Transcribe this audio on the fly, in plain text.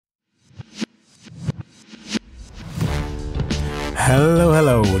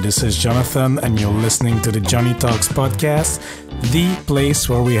Hello, this is Jonathan, and you're listening to the Johnny Talks podcast, the place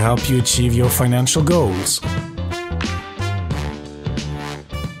where we help you achieve your financial goals.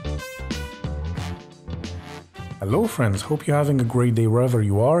 Hello, friends. Hope you're having a great day wherever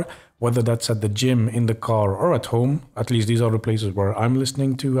you are, whether that's at the gym, in the car, or at home. At least these are the places where I'm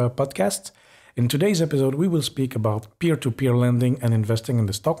listening to podcasts. In today's episode, we will speak about peer-to-peer lending and investing in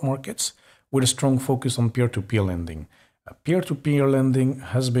the stock markets with a strong focus on peer-to-peer lending. Peer-to-peer lending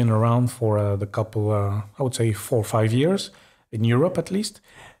has been around for the couple, I would say 4 or 5 years, in Europe at least.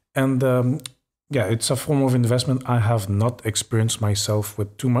 And it's a form of investment I have not experienced myself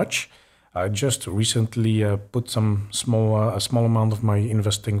with too much. I just recently put a small amount of my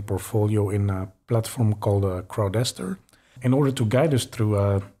investing portfolio in a platform called Crowdester. In order to guide us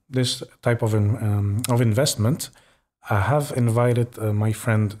through this type of investment, I have invited my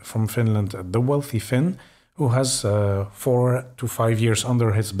friend from Finland, the Wealthy Finn, who has 4 to 5 years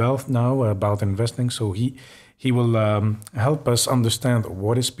under his belt now about investing. So he will help us understand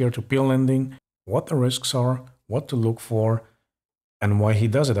what is peer-to-peer lending, what the risks are, what to look for, and why he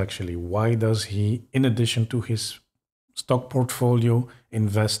does it actually. Why does he, in addition to his stock portfolio,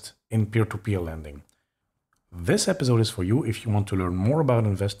 invest in peer-to-peer lending? This episode is for you if you want to learn more about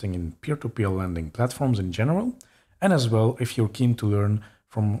investing in peer-to-peer lending platforms in general, and as well if you're keen to learn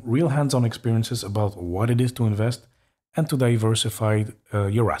from real hands-on experiences about what it is to invest and to diversify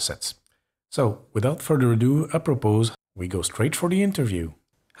your assets. So, without further ado, I propose we go straight for the interview.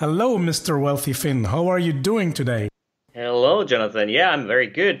 Hello, Mr. Wealthy Finn. How are you doing today? Hello, Jonathan. Yeah, I'm very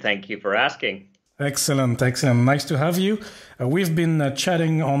good. Thank you for asking. Excellent. Nice to have you. We've been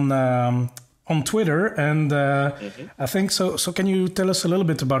chatting on Twitter, and I think so. So, can you tell us a little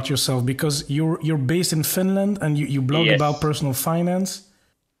bit about yourself? Because you're based in Finland and you blog about personal finance.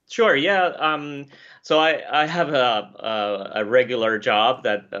 Sure. Yeah. So I have a regular job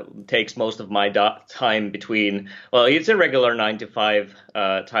that takes most of my time between. Well, it's a regular 9 to 5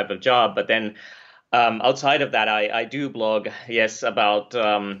 type of job, but then outside of that, I do blog. Yes, about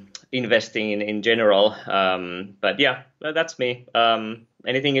investing in general. But yeah, that's me.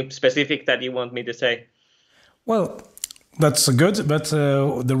 Anything specific that you want me to say? Well, that's good. But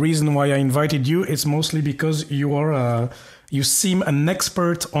the reason why I invited you is mostly because you seem an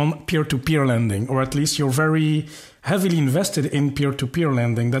expert on peer-to-peer lending, or at least you're very heavily invested in peer-to-peer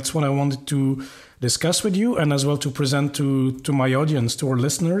lending. That's what I wanted to discuss with you, and as well to present to my audience, to our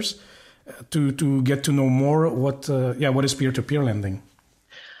listeners, to get to know more what is peer-to-peer lending.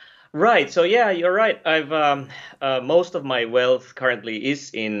 Right. So yeah, you're right. I've most of my wealth currently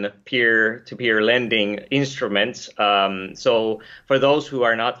is in peer-to-peer lending instruments. So for those who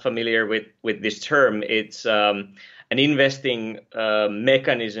are not familiar with this term, it's an investing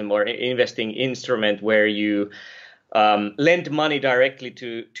mechanism or investing instrument where you lend money directly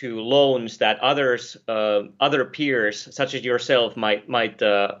to loans that other peers, such as yourself, might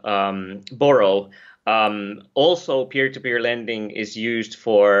borrow. Also, peer-to-peer lending is used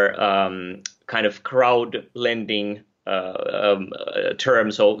for kind of crowd lending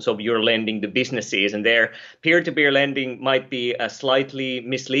term. So you're lending to businesses, and there peer-to-peer lending might be a slightly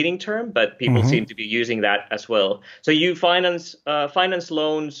misleading term, but people seem to be using that as well. So you finance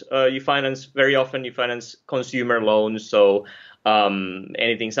loans. You finance consumer loans. So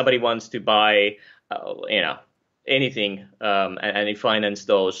anything somebody wants to buy, anything, and you finance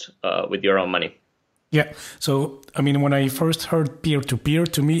those with your own money. Yeah. So, I mean, when I first heard peer-to-peer,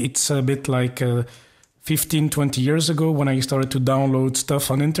 to me, it's a bit like 15, 20 years ago when I started to download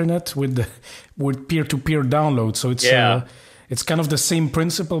stuff on internet with peer-to-peer download. So it's kind of the same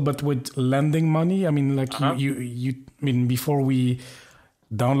principle, but with lending money. I mean, like before we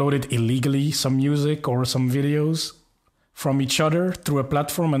downloaded illegally some music or some videos from each other through a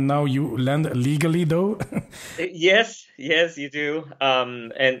platform, and now you lend legally though. Yes, you do.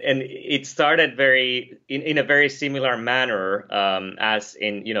 And it started in a very similar manner as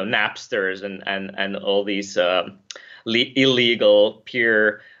in Napsters and all these illegal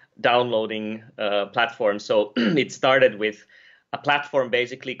peer downloading platforms. So it started with a platform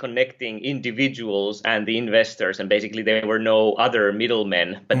basically connecting individuals and the investors, and basically there were no other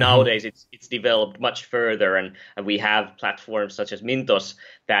middlemen. But nowadays it's developed much further, and we have platforms such as Mintos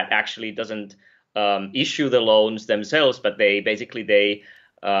that actually doesn't issue the loans themselves, but they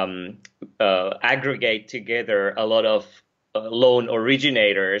aggregate together a lot of loan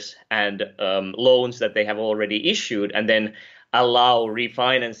originators and loans that they have already issued, and then allow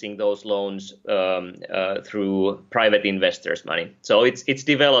refinancing those loans through private investors' money. So it's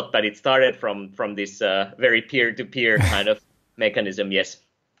developed, but it started from this very peer-to-peer kind of mechanism. Yes.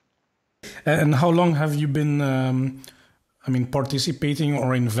 And how long have you been participating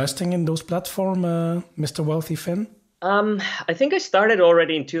or investing in those platforms, Mr. Wealthy Finn? I think I started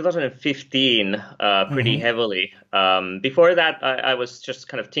already in 2015, pretty Mm-hmm. heavily. Before that, I was just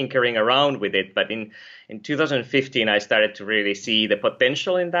kind of tinkering around with it. But in 2015, I started to really see the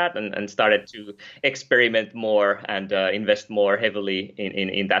potential in that and started to experiment more and invest more heavily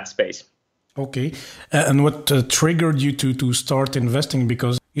in that space. Okay. And what triggered you to start investing?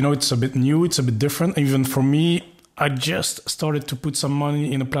 Because, it's a bit new, it's a bit different. Even for me, I just started to put some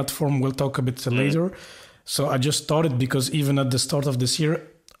money in a platform. We'll talk a bit later. So I just started because even at the start of this year,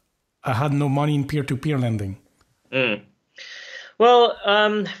 I had no money in peer-to-peer lending. Mm. Well,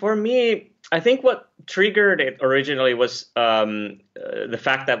 for me, I think what triggered it originally was the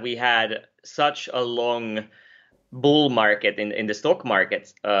fact that we had such a long bull market in the stock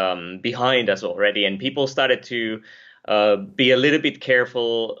market behind us already, and people started to be a little bit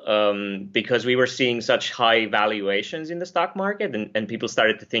careful because we were seeing such high valuations in the stock market, and people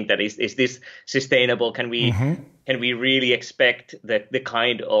started to think that is this sustainable? Can we really expect the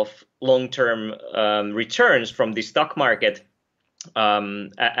kind of long-term returns from the stock market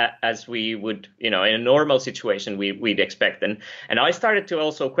as we would, in a normal situation we'd expect? And I started to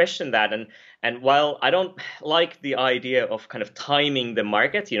also question that. And while I don't like the idea of kind of timing the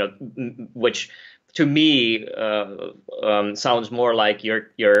market, which to me sounds more like you're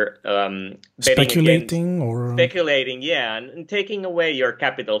speculating, yeah, and taking away your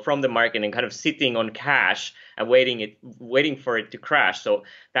capital from the market and kind of sitting on cash and waiting for it to crash. So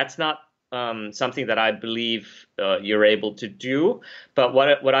that's not something that I believe you're able to do. But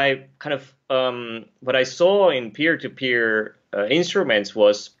what I saw in peer-to-peer instruments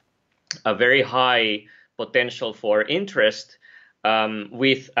was a very high potential for interest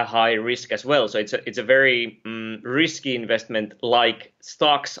with a high risk as well. So it's a very risky investment like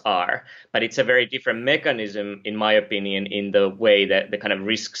stocks are, but it's a very different mechanism, in my opinion, in the way that the kind of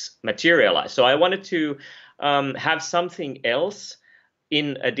risks materialize. So I wanted to have something else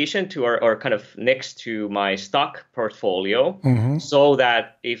in addition to or kind of next to my stock portfolio, so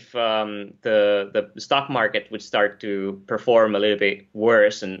that if the stock market would start to perform a little bit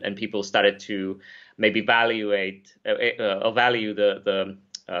worse and people started to maybe value the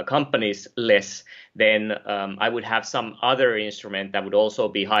companies less, then I would have some other instrument that would also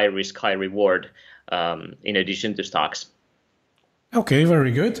be high risk, high reward in addition to stocks. Okay,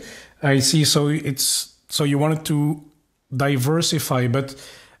 very good. I see. So you wanted to diversify, but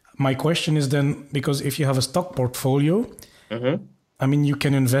my question is then, because if you have a stock portfolio, you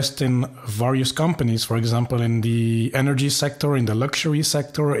can invest in various companies, for example, in the energy sector, in the luxury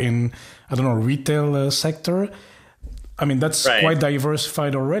sector, in, retail sector. That's right. Quite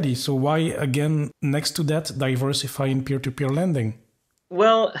diversified already. So why, again, next to that, diversify in peer-to-peer lending?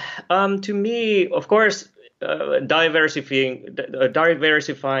 Well, to me, of course, diversifying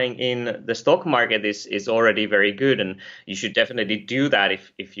in the stock market is already very good, and you should definitely do that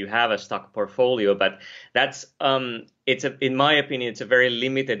if you have a stock portfolio. But that's in my opinion, it's a very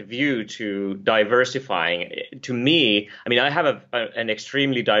limited view to diversifying. To me, I have an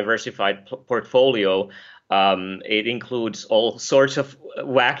extremely diversified portfolio. It includes all sorts of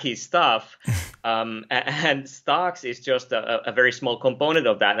wacky stuff, and stocks is just a very small component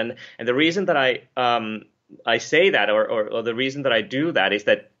of that. And the reason that I say that, or the reason that I do that, is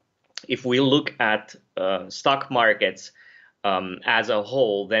that if we look at stock markets as a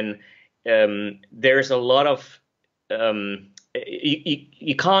whole, then there's a lot of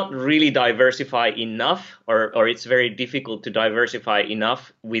you can't really diversify enough, or it's very difficult to diversify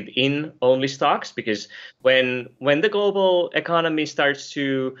enough within only stocks, because when the global economy starts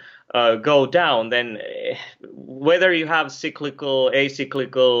to go down, then whether you have cyclical,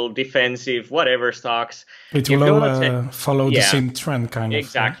 acyclical, defensive, whatever stocks, it will follow the same trend, kind of.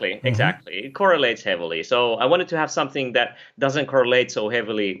 Exactly. It correlates heavily. So I wanted to have something that doesn't correlate so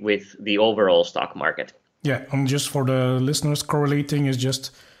heavily with the overall stock market. Yeah, and just for the listeners, correlating is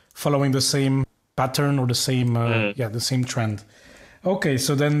just following the same pattern or the same trend. Okay,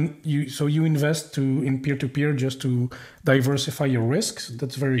 so then you invest in peer-to-peer just to diversify your risks.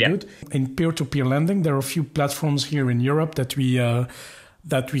 That's very good. In peer-to-peer lending, there are a few platforms here in Europe that we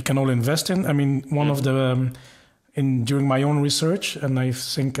can all invest in. One of the during my own research, and I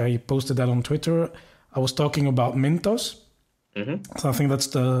think I posted that on Twitter, I was talking about Mintos. So I think that's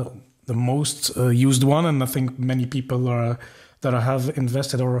the most used one, and I think many people that have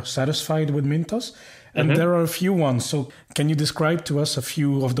invested are satisfied with Mintos. And there are a few ones. So can you describe to us a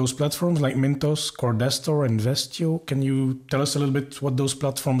few of those platforms like Mintos, Cordestor, Investio? Can you tell us a little bit what those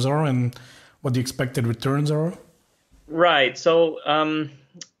platforms are and what the expected returns are? Right. So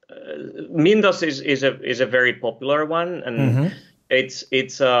Mintos is a very popular one, and it's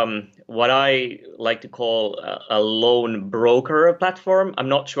what I like to call a loan broker platform. I'm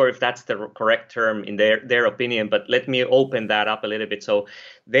not sure if that's the correct term in their opinion, but let me open that up a little bit. So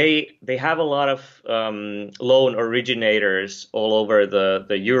they have a lot of loan originators all over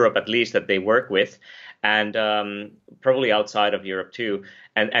the Europe, at least, that they work with, and probably outside of Europe too.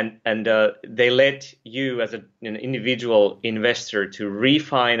 And they let you as an individual investor to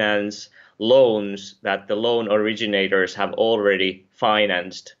refinance loans that the loan originators have already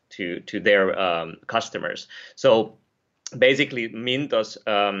financed to their customers. So basically, Mintos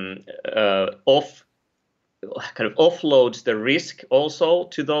offloads the risk also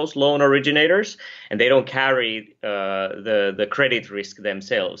to those loan originators, and they don't carry the credit risk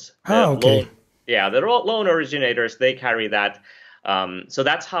themselves. Okay. The loan originators, they carry that. So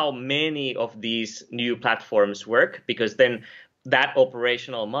that's how many of these new platforms work, because then that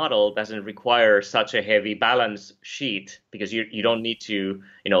operational model doesn't require such a heavy balance sheet, because you don't need to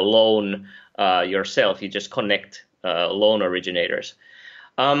loan yourself. You just connect loan originators.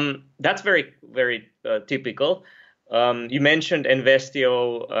 That's very, very typical. You mentioned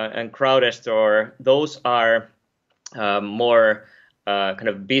Investio and Crowdestor. Those are more kind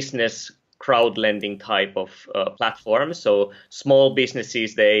of business crowd lending type of platforms. So small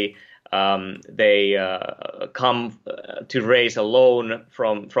businesses, they come to raise a loan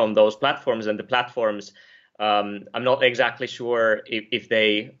from those platforms, and the platforms, I'm not exactly sure if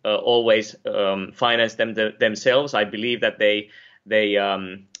they always finance them themselves. I believe that the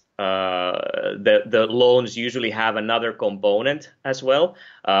loans usually have another component as well,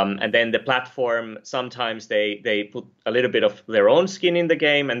 and then the platform, sometimes they put a little bit of their own skin in the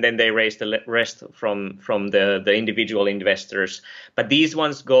game, and then they raise the rest from the individual investors. But these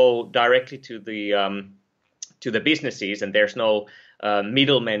ones go directly to the businesses, and there's no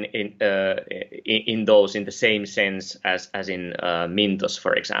middlemen in those in the same sense as in Mintos,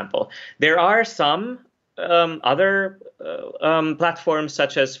 for example. There are some other platforms,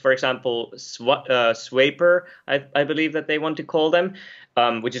 such as, for example, Swaper, I believe that they want to call them,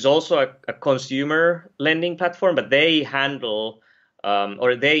 which is also a consumer lending platform, but they handle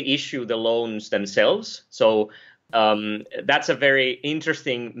or they issue the loans themselves. So that's a very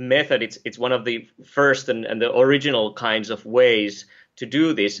interesting method. It's one of the first and the original kinds of ways to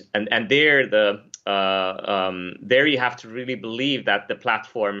do this, and there you have to really believe that the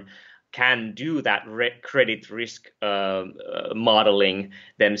platform can do that credit risk modeling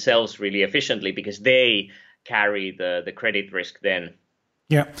themselves really efficiently, because they carry the credit risk then.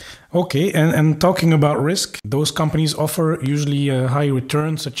 Yeah. Okay. And talking about risk, those companies offer usually a high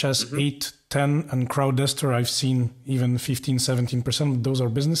return, such as 8, 10, and Crowdestor. I've seen even 15, 17%. Those are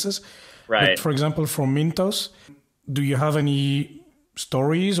businesses. Right. But for example, for Mintos, do you have any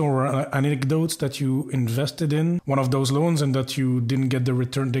stories or anecdotes that you invested in one of those loans and that you didn't get the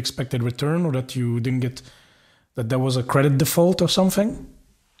return, the expected return, or that you didn't get, that there was a credit default or something?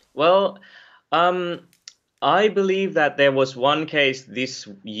 Well, I believe that there was one case this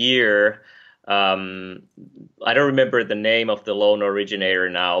year. I don't remember the name of the loan originator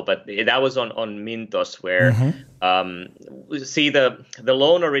now, but that was on Mintos, where see the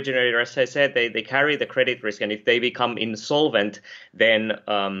loan originator, as I said, they carry the credit risk, and if they become insolvent, then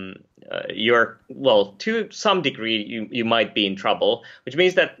to some degree you might be in trouble, which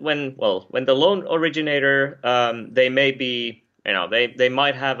means that when the loan originator, they may be, they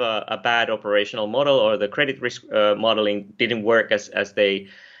might have a bad operational model, or the credit risk modeling didn't work as they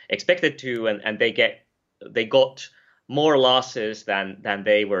expected to, and they got more losses than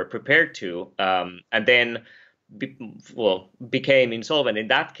they were prepared to, and then became insolvent. In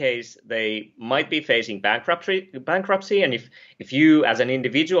that case, they might be facing bankruptcy. And if you, as an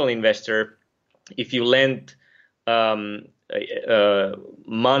individual investor, if you lend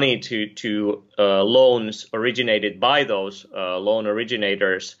money to loans originated by those loan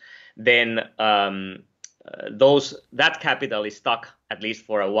originators, then that capital is stuck at least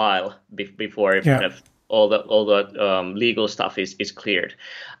for a while before kind of all the legal stuff is cleared.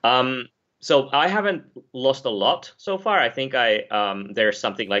 So I haven't lost a lot so far. I think there's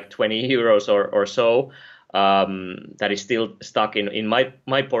something like 20 euros or so that is still stuck in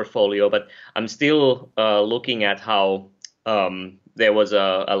my portfolio, but I'm still looking at how there was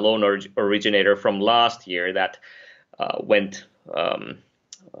a loan originator from last year that went, I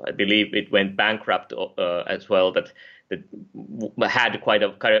believe it went bankrupt as well. But had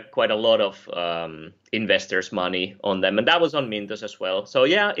quite a lot of investors' money on them, and that was on Mintos as well. So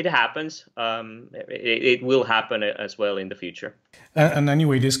yeah, it happens. It will happen as well in the future. And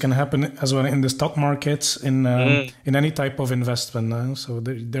anyway, this can happen as well in the stock markets, in any type of investment. So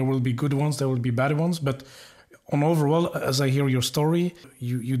there will be good ones, there will be bad ones, but on overall, as I hear your story,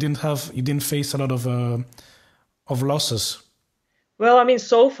 you didn't face a lot of losses. Well, I mean,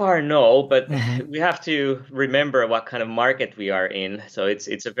 so far, no, but we have to remember what kind of market we are in. So it's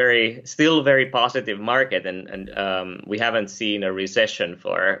a still very positive market, and we haven't seen a recession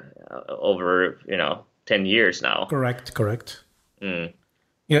for over 10 years now. Correct. Mm.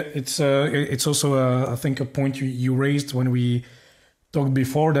 Yeah, it's also I think a point you raised when we talked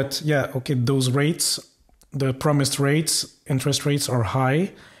before that okay, those rates, the promised rates, interest rates are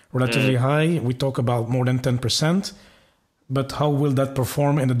high, relatively high. We talk about more than 10%. But how will that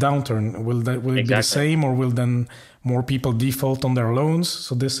perform in a downturn? Will it be the same, or will then more people default on their loans?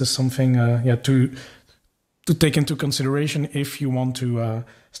 So this is something to take into consideration if you want to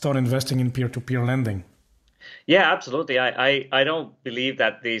start investing in peer-to-peer lending. Yeah, absolutely. I don't believe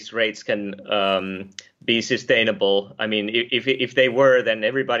that these rates can be sustainable. I mean, if they were, then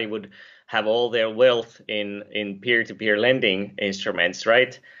everybody would have all their wealth in peer-to-peer lending instruments,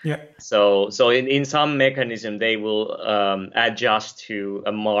 right? Yeah. So in some mechanism they will adjust to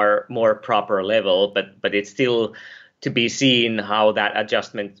a more proper level, but it's still to be seen how that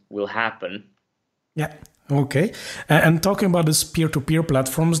adjustment will happen. Yeah. Okay. And talking about this peer-to-peer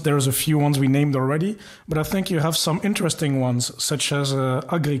platforms, there's a few ones we named already, but I think you have some interesting ones, such as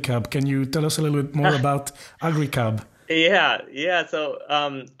AgriCab. Can you tell us a little bit more about AgriCab? Yeah. So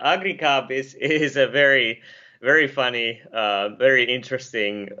AgriCab is a very, very funny, very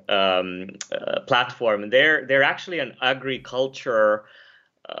interesting platform. They're actually an agriculture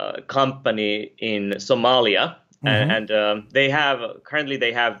company in Somalia, and they have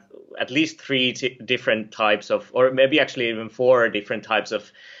at least three different types of, or maybe actually even four different types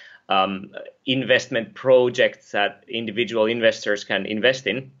of investment projects that individual investors can invest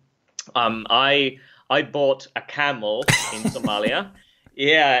in. I bought a camel in Somalia.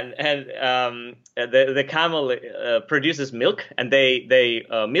 Yeah, and the camel produces milk, and they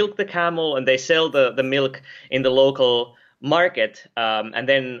milk the camel and they sell the milk in the local market, and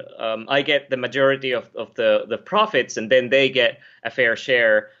then I get the majority of the profits, and then they get a fair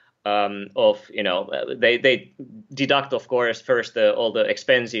share of, they deduct, of course, first all the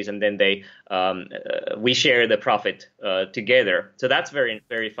expenses, and then we share the profit together. So that's very,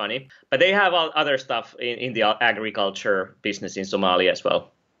 very funny. But they have other stuff in the agriculture business in Somalia as well.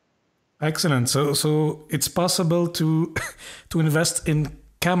 Excellent. So it's possible to invest in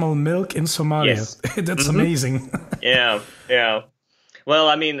camel milk in Somalia. Yes. That's amazing. Yeah. Well,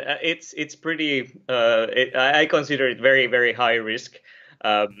 I mean, it's pretty. I consider it very, very high risk.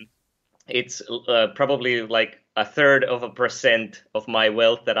 It's probably like 1/3% of my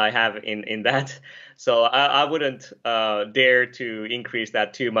wealth that I have in that. So I wouldn't dare to increase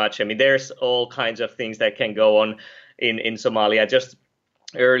that too much. I mean, there's all kinds of things that can go on in Somalia. Just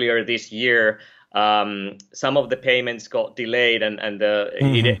earlier this year, some of the payments got delayed, and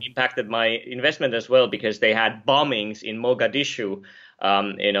it impacted my investment as well, because they had bombings in Mogadishu.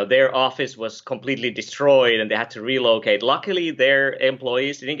 Their office was completely destroyed and they had to relocate. Luckily, their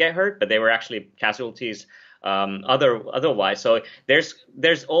employees didn't get hurt, but they were actually casualties otherwise. So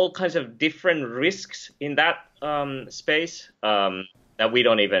there's all kinds of different risks in that space that we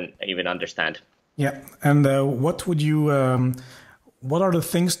don't even understand. Yeah, and what are the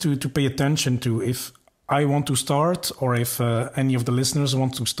things to pay attention to if I want to start, or if any of the listeners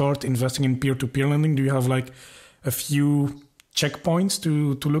want to start investing in peer-to-peer lending? Do you have like a few checkpoints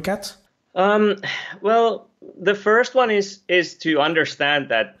to look at? Well, the first one is to understand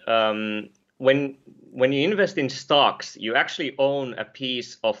that when you invest in stocks, you actually own a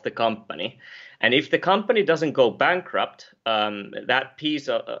piece of the company. And if the company doesn't go bankrupt, that piece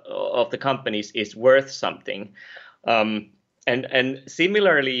of the company is worth something. And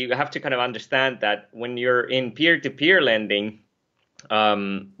similarly, you have to kind of understand that when you're in peer-to-peer lending,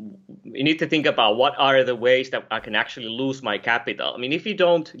 you need to think about what are the ways that I can actually lose my capital. I mean, if you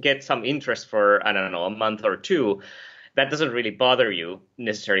don't get some interest for, I don't know, a month or two, that doesn't really bother you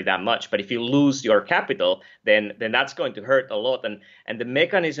necessarily that much. But if you lose your capital, then that's going to hurt a lot. And the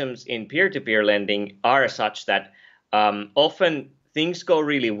mechanisms in peer-to-peer lending are such that often things go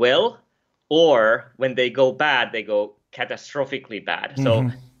really well, or when they go bad, they go catastrophically bad.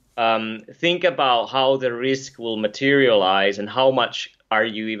 So think about how the risk will materialize and how much are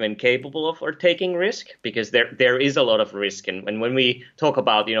you even capable of or taking risk, because there is a lot of risk. And when we talk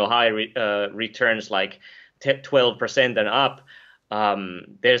about high returns like 12% and up,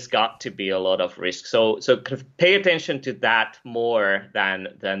 there's got to be a lot of risk. So kind of pay attention to that more than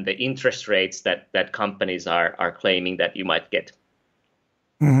the interest rates that companies are claiming that you might get.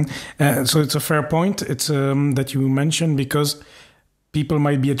 So it's a fair point. It's that you mentioned, because people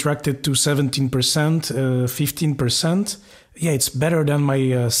might be attracted to 17%, 15%. Yeah, it's better than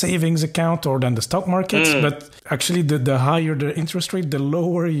my savings account or than the stock markets. But actually, the higher the interest rate, the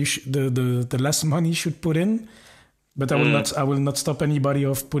lower the less money you should put in. But I will not stop anybody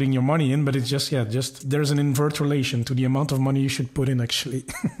of putting your money in. But it's just there's an invert relation to the amount of money you should put in, actually.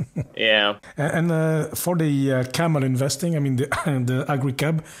 Yeah. And for the camel investing, I mean the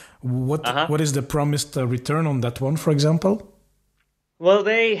agricab, what is the promised return on that one, for example? Well,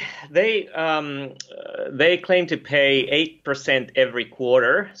 they claim to pay 8% every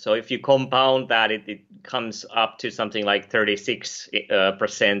quarter. So if you compound that, it comes up to something like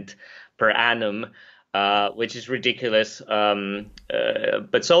 36% per annum, which is ridiculous.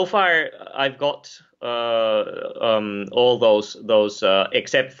 But so far, I've got all those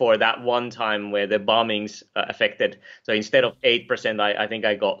except for that one time where the bombings affected. So instead of 8%, I think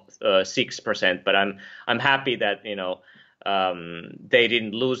I got 6%. But I'm happy that they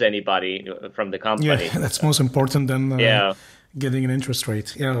didn't lose anybody from the company. Yeah, that's most important than getting an interest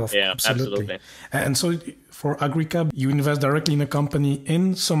rate. Yeah, absolutely. And so for Agricab, you invest directly in a company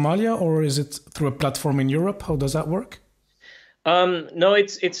in Somalia, or is it through a platform in Europe? How does that work? No,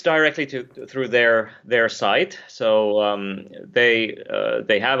 it's directly through their site. So they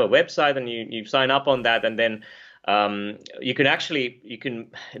have a website, and you sign up on that, and then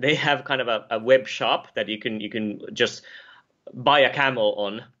they have kind of a web shop that you can just buy a camel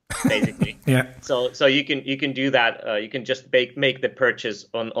on, basically. Yeah. So you can do that. You can just make the purchase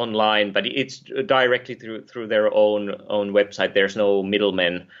online, but it's directly through their own website. There's no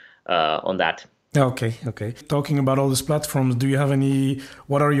middlemen on that. Okay. Talking about all these platforms, do you have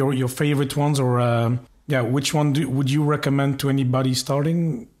what are your favorite ones, or which one would you recommend to anybody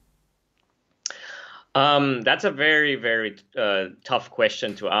starting? That's a very, very tough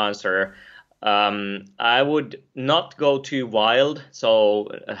question to answer. I would not go too wild. So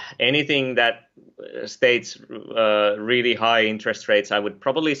anything that states really high interest rates, I would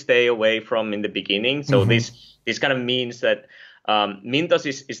probably stay away from in the beginning. So this kind of means that Mintos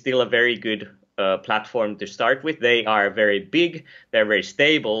is still a very good platform to start with. They are very big. They're very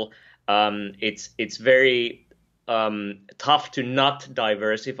stable. It's very tough to not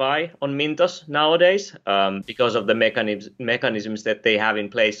diversify on Mintos nowadays because of the mechanisms that they have in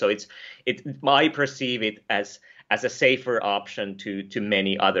place. So I perceive it as a safer option to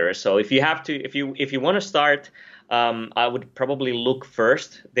many others. So if you want to start, I would probably look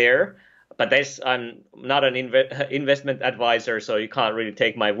first there. But I'm not an investment advisor, so you can't really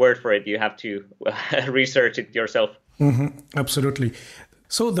take my word for it. You have to research it yourself. Absolutely.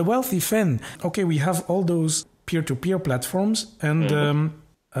 So the Wealthy Fin. Okay, we have all those peer-to-peer platforms. And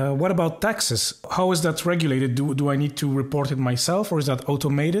what about taxes? How is that regulated? Do I need to report it myself, or is that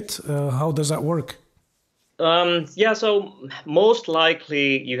automated? How does that work? So most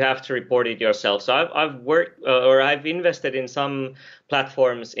likely you have to report it yourself. So I've invested in some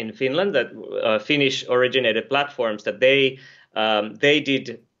platforms in Finland, that Finnish originated platforms, that they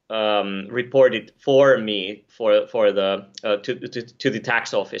did report it for me for the to the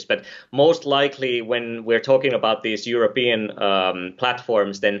tax office. But most likely when we're talking about these European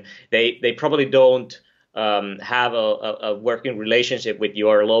platforms, then they probably don't have a working relationship with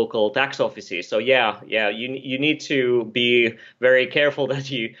your local tax offices. So you need to be very careful that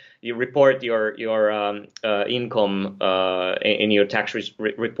you report your income in your tax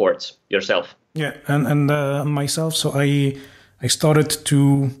reports yourself. Yeah, and myself. So I started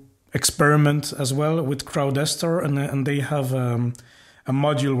to experiment as well with Crowdester, and they have a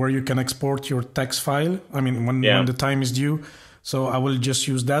module where you can export your tax file. I mean, when the time is due. So I will just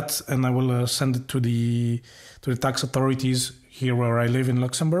use that, and I will send it to the tax authorities here where I live in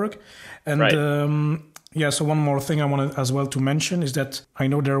Luxembourg. And so one more thing I wanted as well to mention is that I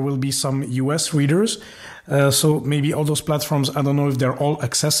know there will be some US readers. So maybe all those platforms, I don't know if they're all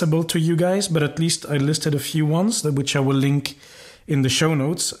accessible to you guys, but at least I listed a few ones which I will link in the show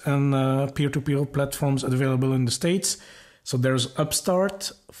notes, and peer-to-peer platforms available in the States. So there's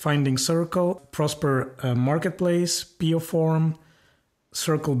Upstart, Finding Circle, Prosper Marketplace, Peerform,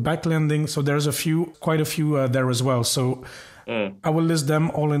 Circle Backlending. So there's quite a few there as well. So I will list them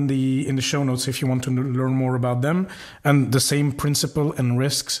all in the show notes if you want to learn more about them. And the same principle and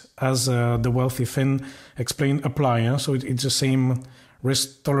risks as the Wealthy Fin explained apply. So it's the same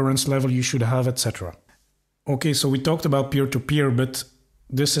risk tolerance level you should have, etc. Okay, so we talked about peer-to-peer, but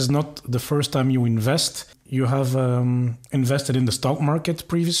this is not the first time you invest. you have invested in the stock market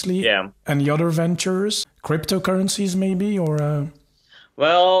previously. Yeah. Any other ventures, cryptocurrencies maybe, or?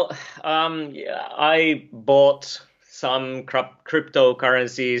 Well, yeah, I bought some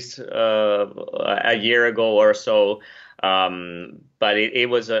cryptocurrencies a year ago or so, but it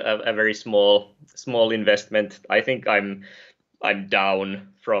was a very small investment. I think I'm down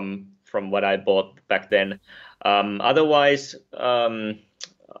from what I bought back then. Otherwise,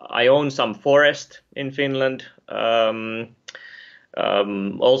 I own some forest in Finland. Also,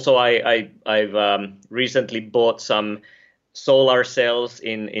 I've recently bought some solar cells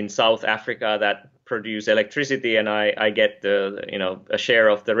in South Africa that produce electricity, and I get a share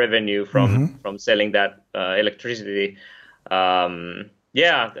of the revenue from selling that electricity.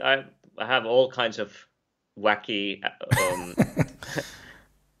 Yeah, I have all kinds of wacky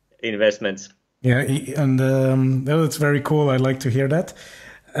investments. Yeah, and no, that's very cool. I like to hear that.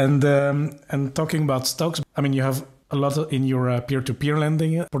 And talking about stocks, I mean, you have a lot in your peer-to-peer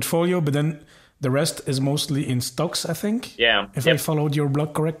lending portfolio, but then the rest is mostly in stocks, I think. Yeah. If I followed your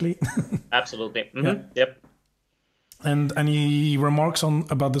blog correctly. Absolutely. Yeah. Yep. And any remarks on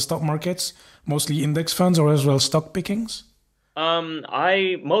about the stock markets, mostly index funds or as well stock pickings?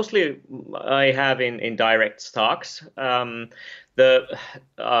 I have in direct stocks. The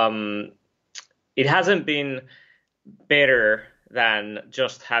It hasn't been better than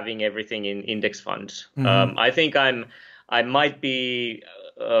just having everything in index funds. I think I might be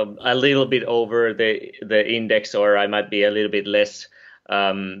a little bit over the index, or I might be a little bit less.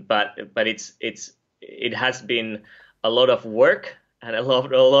 But it has been a lot of work and a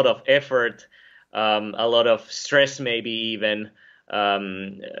lot of effort, a lot of stress, maybe even.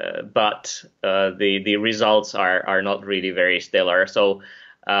 But the results are not really very stellar. So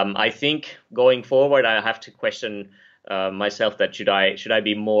I think going forward, I have to question myself that should I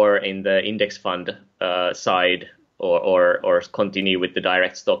be more in the index fund side or continue with the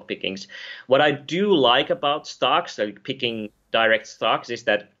direct stock pickings. What I do like about stocks, like picking direct stocks, is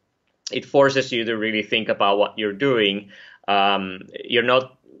that it forces you to really think about what you're doing. You're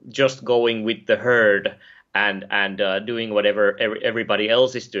not just going with the herd and doing whatever everybody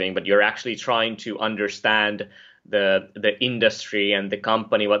else is doing, but you're actually trying to understand the industry and the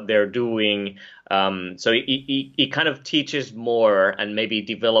company, what they're doing. So it kind of teaches more and maybe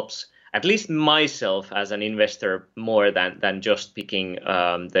develops at least myself as an investor more than just picking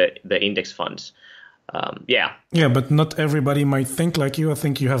the index funds. Yeah. Yeah, but not everybody might think like you. I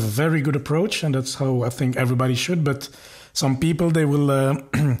think you have a very good approach, and that's how I think everybody should. But some people, they will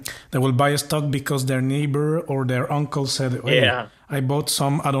they will buy a stock because their neighbor or their uncle said, hey, Yeah. I bought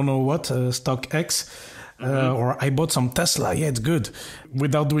some, I don't know what, stock X, or I bought some Tesla. Yeah, it's good.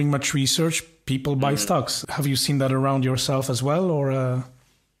 Without doing much research, people buy stocks. Have you seen that around yourself as well, or?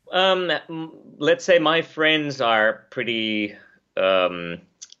 Let's say my friends are pretty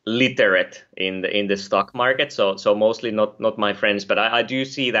literate in the stock market, so mostly not my friends, but I do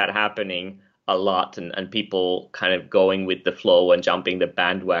see that happening a lot, and people kind of going with the flow and jumping the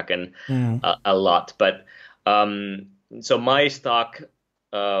bandwagon a lot. But so my stock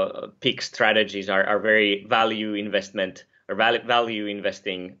pick strategies are very value investment or value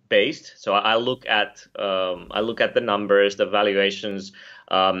investing based. So I look at the numbers, the valuations,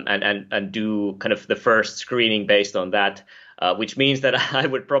 and do kind of the first screening based on that, which means that I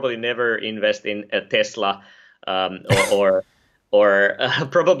would probably never invest in a Tesla, or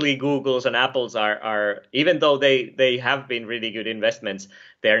probably Googles and Apples are, even though they have been really good investments,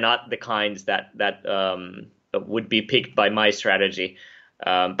 they're not the kinds that would be picked by my strategy.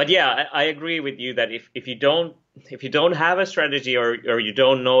 But yeah, I agree with you that if you don't have a strategy, or you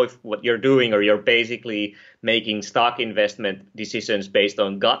don't know what you're doing, or you're basically making stock investment decisions based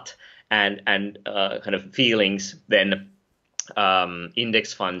on gut and kind of feelings, then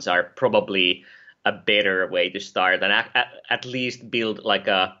index funds are probably a better way to start, and at least build like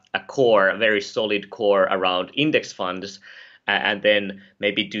a core, a very solid core around index funds, and then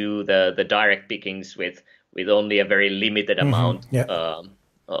maybe do the direct pickings with only a very limited amount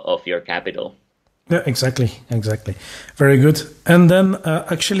of your capital. Yeah, exactly. Very good. And then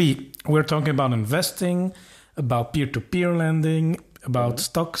actually, we're talking about investing, about peer-to-peer lending, about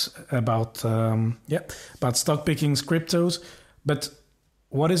stocks, about stock pickings, cryptos. But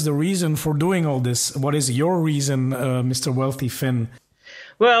what is the reason for doing all this? What is your reason, Mr. Wealthy Finn?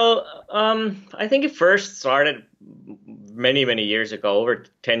 Well, I think it first started many years ago, over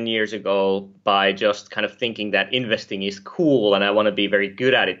 10 years ago, by just kind of thinking that investing is cool and I want to be very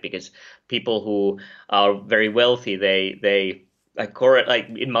good at it, because people who are very wealthy, they like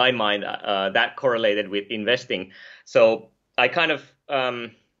in my mind, that correlated with investing. So I kind of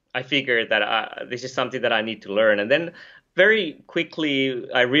I figured that this is something that I need to learn. And then very quickly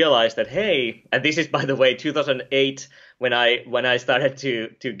I realized that, hey, and this is, by the way, 2008 when I started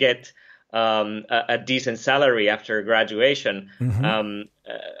to get a decent salary after graduation.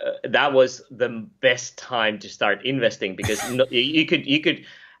 That was the best time to start investing, because you could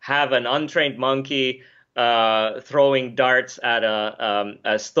have an untrained monkey throwing darts at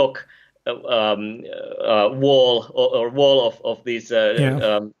a stock wall or wall of these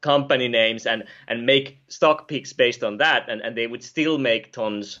company names and make stock picks based on that, and they would still make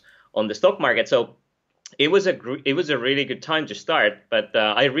tons on the stock market. So it was a really good time to start. But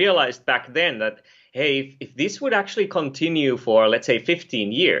I realized back then that, hey, if this would actually continue for, let's say,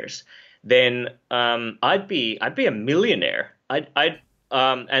 15 years, then I'd be a millionaire. And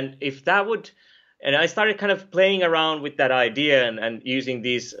if that would. And I started kind of playing around with that idea and using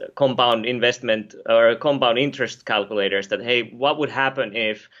these compound investment or compound interest calculators, that, hey, what would happen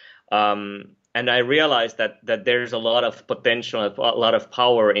if, and I realized that there's a lot of potential, a lot of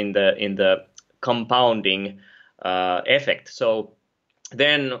power in the compounding effect. So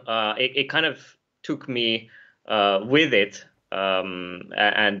then it kind of took me with it.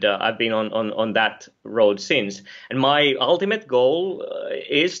 And I've been on that road since. And my ultimate goal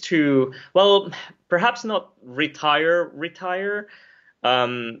is to, well, perhaps not retire,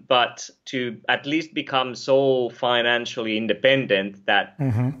 but to at least become so financially independent that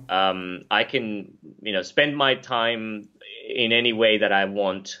I can, spend my time in any way that I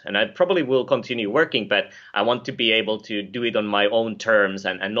want. And I probably will continue working, but I want to be able to do it on my own terms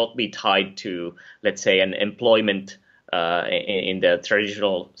and not be tied to, let's say, an employment in the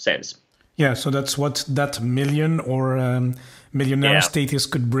traditional sense. Yeah, so that's what that million or millionaire status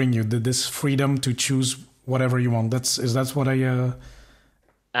could bring you, this freedom to choose whatever you want. That's what I...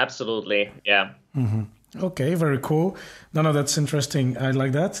 Absolutely, yeah. Okay, very cool. No, that's interesting. I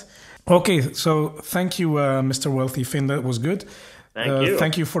like that. Okay, so thank you, Mr. Wealthy Finn. That was good. Thank you.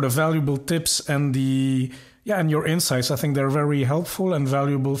 Thank you for the valuable tips and and your insights. I think they're very helpful and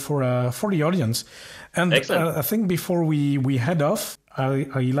valuable for the audience. And I think before we head off,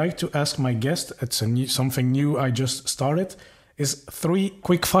 I like to ask my guest, it's something new I just started, is 3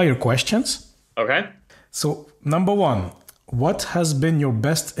 quick fire questions. Okay. So number 1, what has been your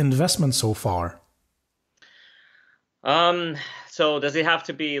best investment so far? So does it have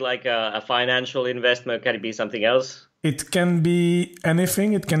to be like a financial investment? Can it be something else? It can be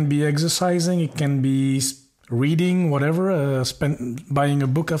anything. It can be exercising. It can be reading, whatever. Buying a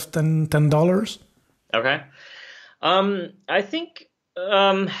book of $10. Okay. I think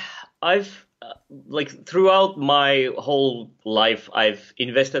I've throughout my whole life, I've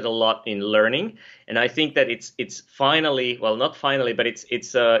invested a lot in learning, and I think that it's finally, well, not finally, but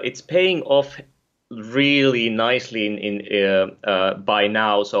it's paying off really nicely in by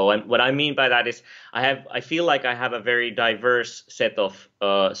now. So, and what I mean by that is I feel like I have a very diverse set of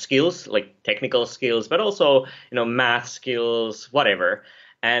skills, like technical skills, but also math skills, whatever.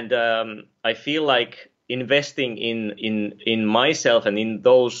 And I feel like investing in myself and in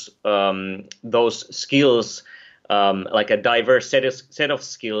those skills, like a diverse set of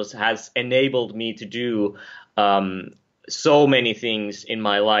skills, has enabled me to do so many things in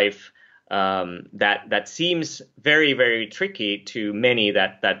my life that seems very, very tricky to many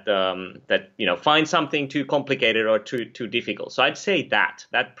that find something too complicated or too difficult. So I'd say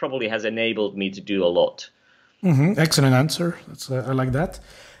that probably has enabled me to do a lot. Excellent answer. I like that.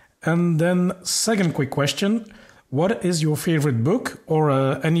 And then second quick question, what is your favorite book or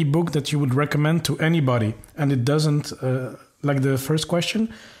any book that you would recommend to anybody? And it doesn't, like the first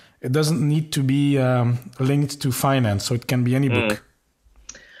question, it doesn't need to be linked to finance, so it can be any book.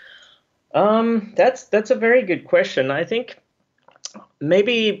 That's a very good question. I think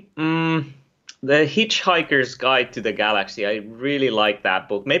maybe The Hitchhiker's Guide to the Galaxy. I really like that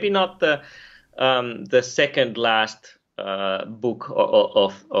book. Maybe not the second last book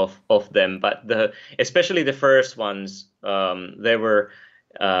of them, but especially the first ones. They were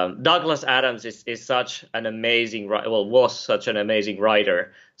Douglas Adams is such an amazing was such an amazing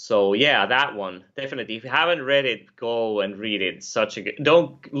writer. So yeah, that one definitely. If you haven't read it, go and read it. Such a good,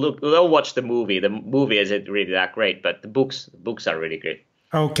 don't watch the movie. The movie isn't really that great, but the books are really great.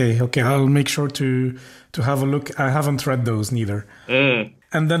 Okay, I'll make sure to have a look. I haven't read those neither.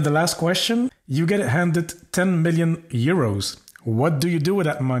 And then the last question, you get handed 10 million euros. What do you do with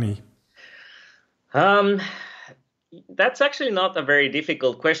that money? That's actually not a very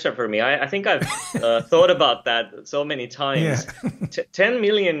difficult question for me. I think I've thought about that so many times. Yeah. 10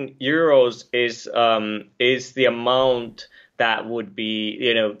 million euros is the amount that would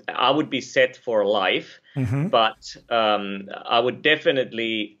be, I would be set for life. But I would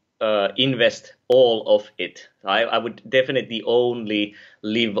definitely invest all of it. I would definitely only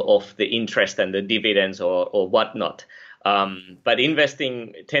live off the interest and the dividends or whatnot. But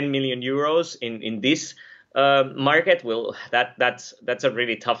investing 10 million euros in this market that's a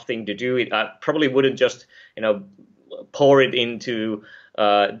really tough thing to do. I probably wouldn't just pour it into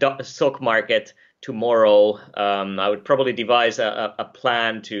stock market tomorrow. I would probably devise a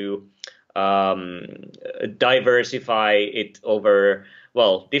plan to diversify it over,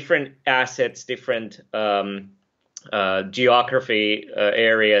 well, different assets, different geography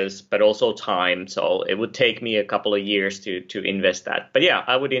areas, but also time. So it would take me a couple of years to invest that. But yeah,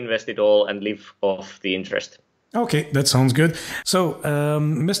 I would invest it all and live off the interest. Okay, that sounds good. So,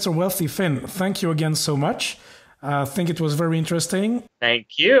 Mr. Wealthy Finn, thank you again so much. I think it was very interesting.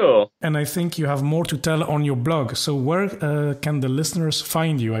 Thank you. And I think you have more to tell on your blog. So where can the listeners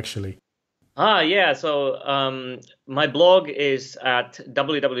find you actually? Yeah. So my blog is at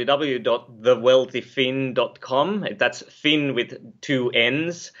www.thewealthyfinn.com. That's Finn with 2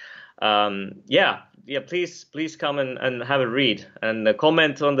 N's. Yeah. Please come and have a read and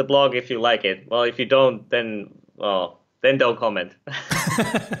comment on the blog if you like it. Well, if you don't, then don't comment.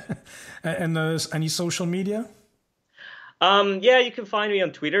 And any social media? Yeah, you can find me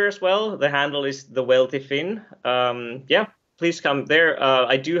on Twitter as well. The handle is The Wealthy Finn. Yeah, please come there.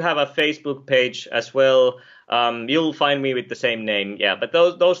 I do have a Facebook page as well. You'll find me with the same name. Yeah, but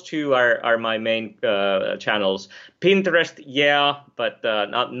those two are my main channels. Pinterest, yeah, but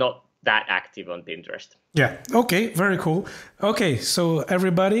not that active on Pinterest. Yeah. Okay. Very cool. Okay. So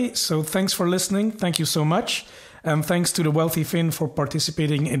everybody, thanks for listening. Thank you so much. And thanks to the Wealthy Finn for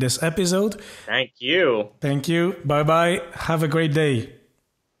participating in this episode. Thank you. Thank you. Bye-bye. Have a great day.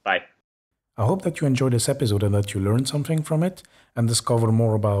 Bye. I hope that you enjoyed this episode and that you learned something from it and discover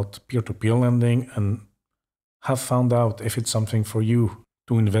more about peer-to-peer lending and have found out if it's something for you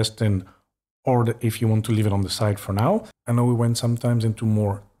to invest in or if you want to leave it on the side for now. I know we went sometimes into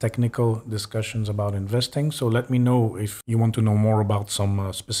more technical discussions about investing, so let me know if you want to know more about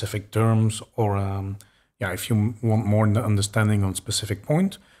some specific terms or if you want more understanding on specific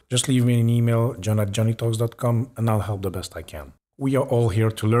point. Just leave me an email, john@johnnytalks.com, and I'll help the best I can. We are all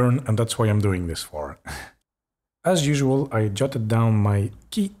here to learn, and that's why I'm doing this for. As usual, I jotted down my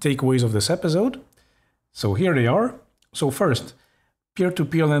key takeaways of this episode. So here they are. So first,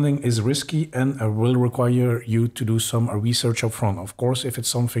 peer-to-peer lending is risky and will require you to do some research upfront. Of course, if it's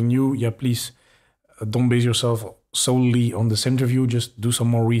something new, please don't base yourself solely on this interview. Just do some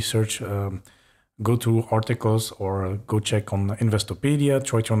more research. Go through articles or go check on Investopedia.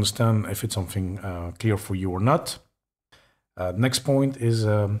 Try to understand if it's something clear for you or not. Next point is,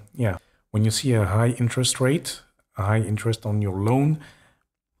 when you see a high interest rate, a high interest on your loan,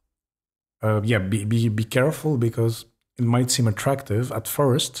 be careful because it might seem attractive at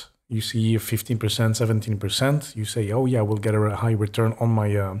first. You see 15%, 17%. You say, oh yeah, we'll get a high return on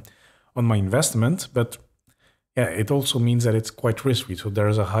my investment, but it also means that it's quite risky. So there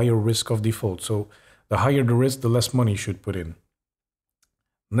is a higher risk of default. So the higher the risk, the less money you should put in.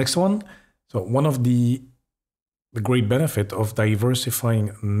 Next one. So one of the great benefit of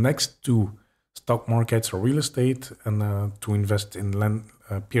diversifying next to stock markets or real estate and to invest in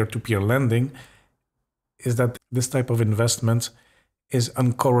peer-to-peer lending is that this type of investment is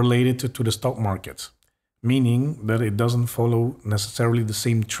uncorrelated to the stock market, meaning that it doesn't follow necessarily the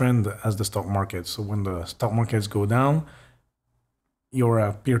same trend as the stock market. So when the stock markets go down,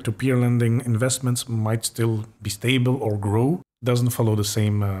 your peer-to-peer lending investments might still be stable or grow. Doesn't follow the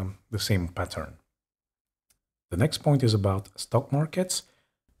same pattern. The next point is about stock markets.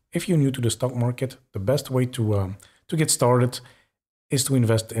 If you're new to the stock market, the best way to get started is to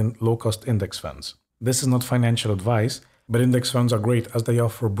invest in low-cost index funds. This is not financial advice, but index funds are great as they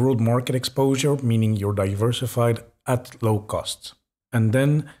offer broad market exposure, meaning you're diversified at low costs. And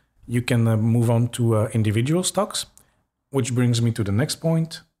then you can move on to individual stocks, which brings me to the next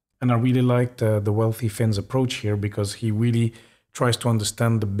point. And I really liked the Wealthy Finn's approach here because he really tries to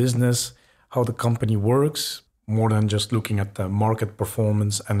understand the business, how the company works, more than just looking at the market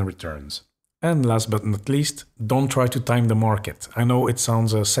performance and returns. And last but not least, don't try to time the market. I know it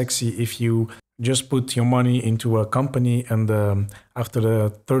sounds sexy if you just put your money into a company and after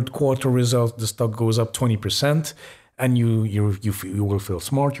the third quarter result, the stock goes up 20% and you will feel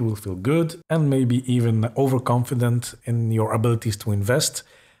smart, you will feel good and maybe even overconfident in your abilities to invest.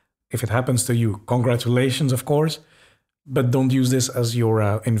 If it happens to you, congratulations, of course, but don't use this as your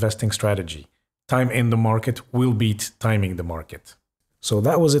investing strategy. Time in the market will beat timing the market. So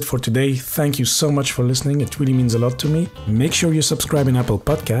that was it for today. Thank you so much for listening. It really means a lot to me. Make sure you subscribe in Apple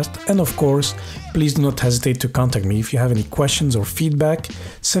Podcast. And of course, please do not hesitate to contact me if you have any questions or feedback.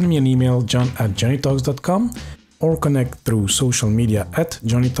 Send me an email, john@johnnytalks.com, or connect through social media at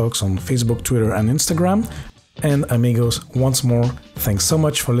Johnny Talks on Facebook, Twitter, and Instagram. And amigos, once more, thanks so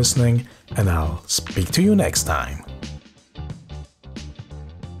much for listening, and I'll speak to you next time.